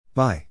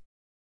By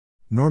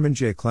Norman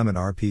J. Clement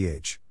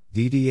RPH,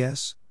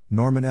 DDS,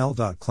 Norman L.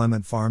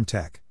 Clement Farm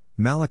Tech,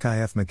 Malachi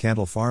F.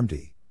 McCandle Farm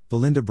D,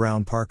 Belinda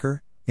Brown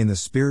Parker, in the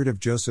spirit of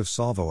Joseph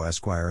Salvo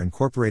Esquire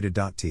Incorporated.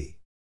 T.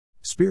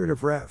 Spirit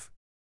of Rev.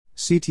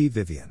 C.T.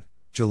 Vivian,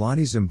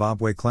 Jelani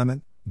Zimbabwe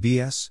Clement,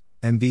 B.S.,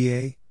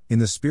 MBA, in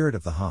the spirit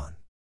of the Han.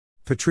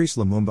 Patrice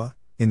Lumumba,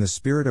 in the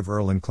spirit of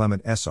Earl and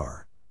Clement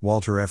S.R.,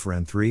 Walter F.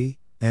 Wren III,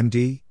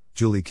 M.D.,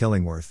 Julie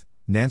Killingworth,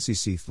 Nancy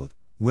Seathlet,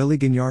 Willie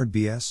Gignard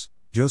B.S.,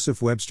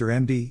 Joseph Webster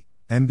M.D.,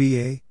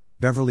 MBA,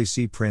 Beverly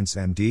C. Prince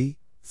M.D.,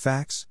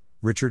 Fax,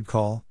 Richard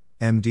Call,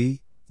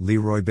 M.D.,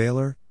 Leroy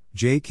Baylor,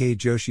 J.K.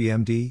 Joshi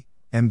M.D.,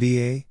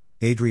 MBA,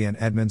 Adrienne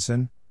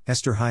Edmondson,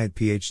 Esther Hyatt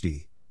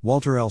Ph.D.,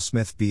 Walter L.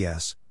 Smith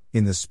B.S.,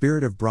 in the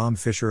spirit of Bram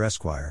Fisher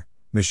Esquire,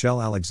 Michelle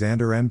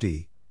Alexander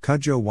M.D.,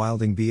 Cudjoe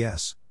Wilding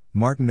B.S.,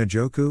 Martin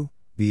Njoku,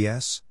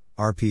 B.S.,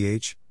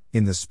 RPH,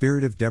 in the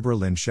spirit of Deborah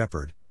Lynn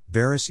Shepard,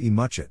 Barris E.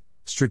 Muchett,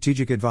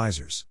 Strategic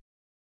Advisors.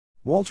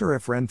 Walter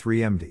F. Wren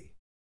III M.D.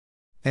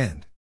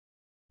 and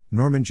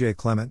Norman J.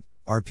 Clement,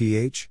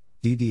 RPH,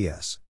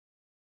 DDS.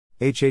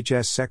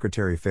 HHS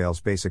Secretary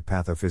fails basic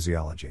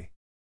pathophysiology.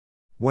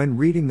 When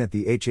reading that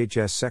the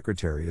HHS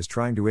Secretary is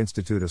trying to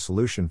institute a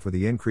solution for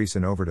the increase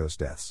in overdose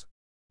deaths,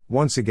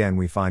 once again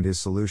we find his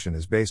solution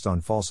is based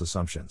on false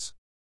assumptions.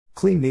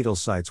 Clean needle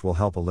sites will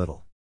help a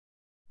little.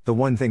 The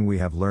one thing we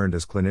have learned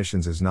as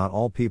clinicians is not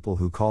all people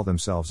who call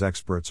themselves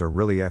experts are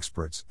really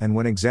experts, and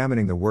when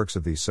examining the works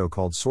of these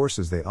so-called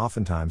sources they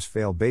oftentimes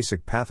fail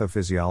basic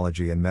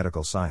pathophysiology and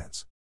medical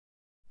science.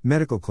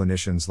 Medical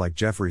clinicians like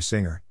Jeffrey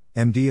Singer,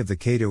 MD of the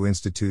Cato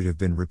Institute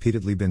have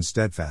repeatedly been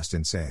steadfast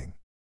in saying,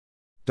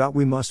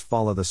 "We must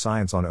follow the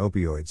science on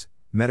opioids.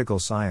 Medical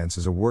science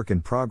is a work in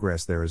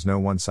progress, there is no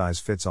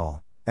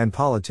one-size-fits-all, and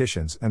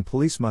politicians and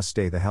police must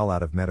stay the hell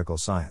out of medical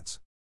science."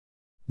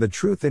 The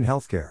truth in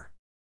healthcare.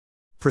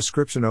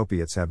 Prescription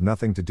opiates have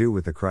nothing to do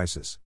with the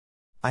crisis.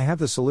 I have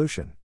the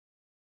solution.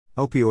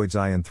 Opioids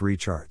IN 3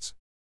 charts.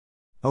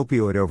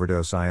 Opioid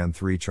overdose IN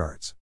 3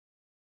 charts.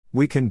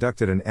 We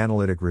conducted an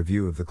analytic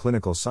review of the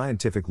clinical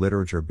scientific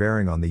literature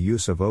bearing on the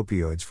use of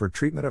opioids for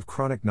treatment of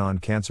chronic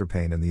non-cancer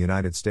pain in the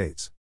United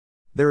States.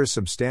 There is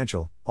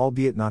substantial,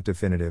 albeit not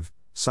definitive,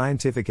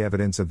 scientific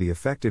evidence of the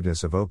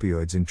effectiveness of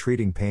opioids in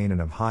treating pain and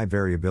of high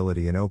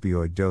variability in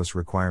opioid dose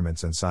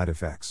requirements and side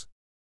effects.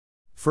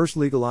 First,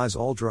 legalize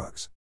all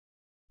drugs.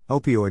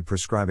 Opioid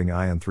prescribing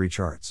IN 3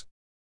 charts.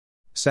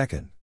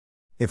 Second,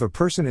 if a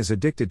person is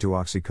addicted to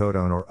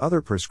oxycodone or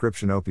other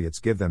prescription opiates,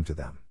 give them to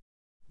them.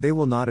 They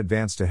will not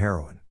advance to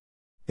heroin.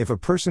 If a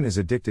person is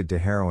addicted to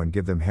heroin,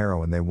 give them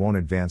heroin, they won't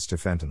advance to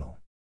fentanyl.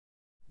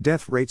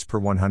 Death rates per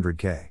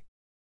 100K.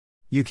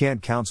 You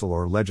can't counsel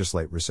or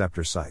legislate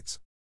receptor sites.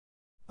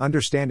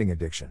 Understanding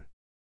addiction.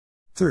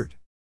 Third,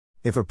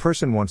 if a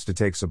person wants to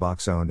take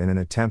Suboxone in an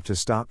attempt to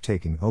stop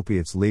taking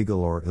opiates,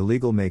 legal or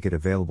illegal, make it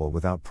available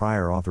without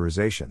prior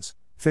authorizations,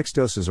 fixed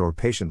doses or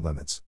patient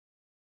limits.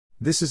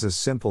 This is a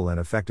simple and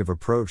effective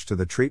approach to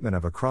the treatment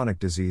of a chronic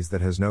disease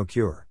that has no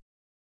cure.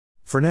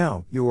 For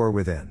now, you are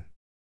within.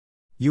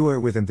 You are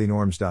within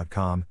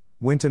thenorms.com,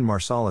 Wynton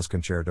Marsalis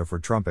Concerto for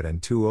Trumpet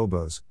and Two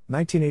Oboes,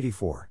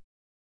 1984.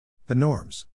 The Norms.